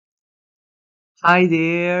Hi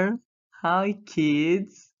there. Hi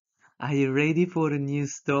kids. Are you ready for a new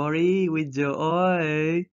story with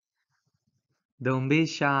Joy? Don't be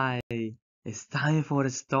shy. It's time for a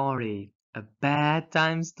story. A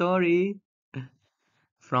bedtime story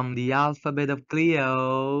from the Alphabet of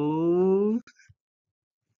Clio.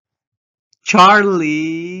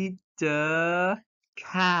 Charlie the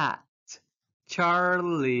cat.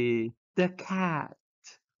 Charlie the cat.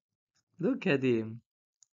 Look at him.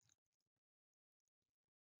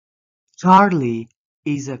 Charlie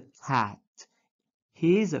is a cat.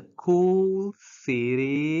 He's a cool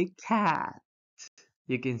city cat.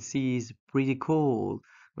 You can see he's pretty cool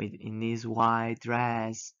in his white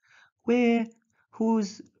dress. Where,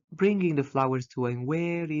 who's bringing the flowers to and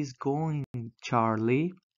where is going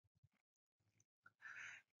Charlie?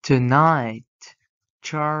 Tonight,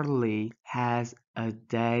 Charlie has a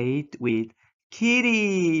date with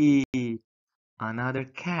Kitty, another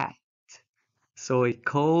cat. So he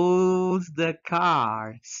calls the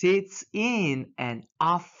car, sits in, and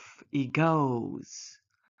off he goes.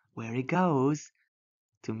 Where he goes?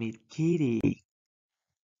 To meet Kitty.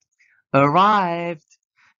 Arrived,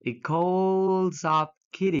 he calls up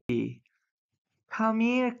Kitty. Come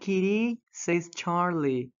here, Kitty, says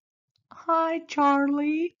Charlie. Hi,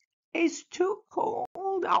 Charlie. It's too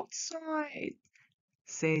cold outside,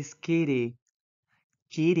 says Kitty.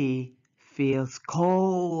 Kitty feels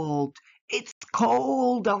cold. It's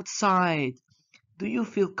cold outside. Do you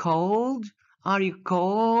feel cold? Are you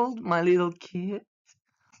cold, my little kid?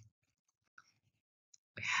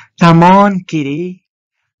 Come on, Kitty.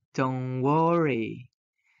 Don't worry.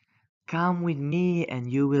 Come with me and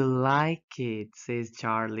you will like it, says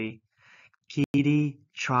Charlie. Kitty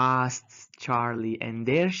trusts Charlie and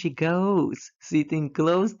there she goes, sitting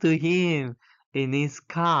close to him in his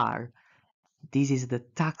car. This is the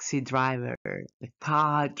taxi driver, the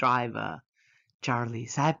car driver.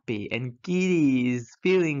 Charlie's happy and Kitty is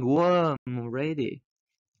feeling warm already.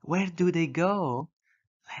 Where do they go?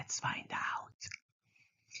 Let's find out.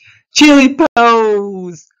 Chili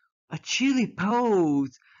pose! A chili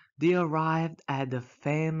pose! They arrived at the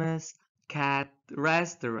famous cat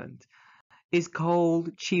restaurant. It's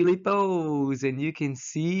called Chili Pose, and you can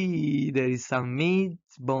see there is some meat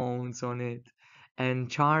bones on it.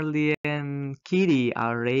 And Charlie and Kitty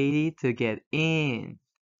are ready to get in.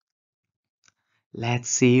 Let's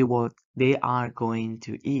see what they are going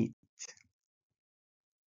to eat.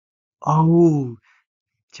 Oh,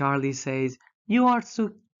 Charlie says, you are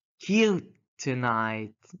so cute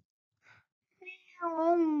tonight.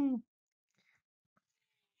 Meow.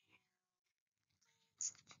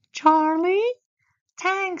 Charlie?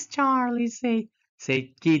 Thanks, Charlie, say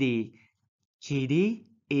Kitty. Kitty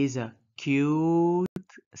is a cute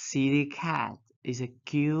city cat. Is a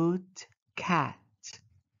cute cat.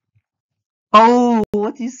 Oh,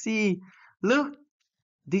 what do you see? Look,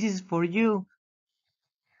 this is for you.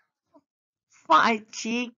 Fried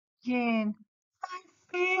chicken. My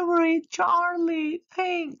favorite, Charlie.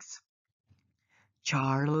 Thanks.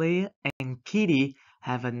 Charlie and Kitty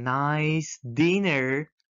have a nice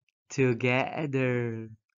dinner together.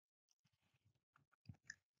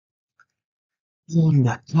 In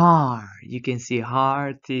the car, you can see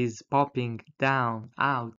heart is popping down,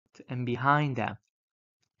 out, and behind them.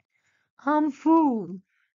 I'm full.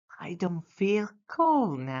 I don't feel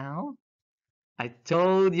cold now. I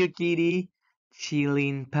told you, Kitty,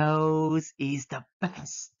 chilling pose is the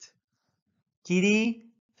best. Kitty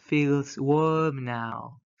feels warm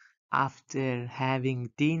now after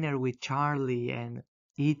having dinner with Charlie and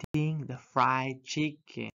eating the fried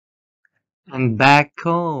chicken. And back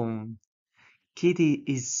home, Kitty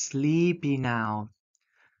is sleepy now.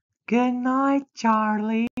 Good night,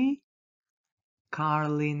 Charlie.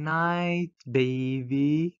 Carly night,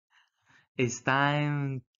 baby. It's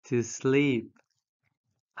time to sleep.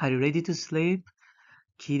 Are you ready to sleep?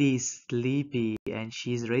 Kitty is sleepy and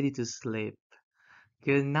she's ready to sleep.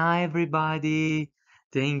 Good night, everybody.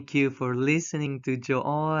 Thank you for listening to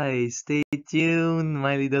Joy. Stay tuned,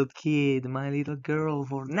 my little kid, my little girl,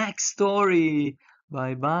 for next story.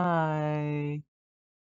 Bye bye.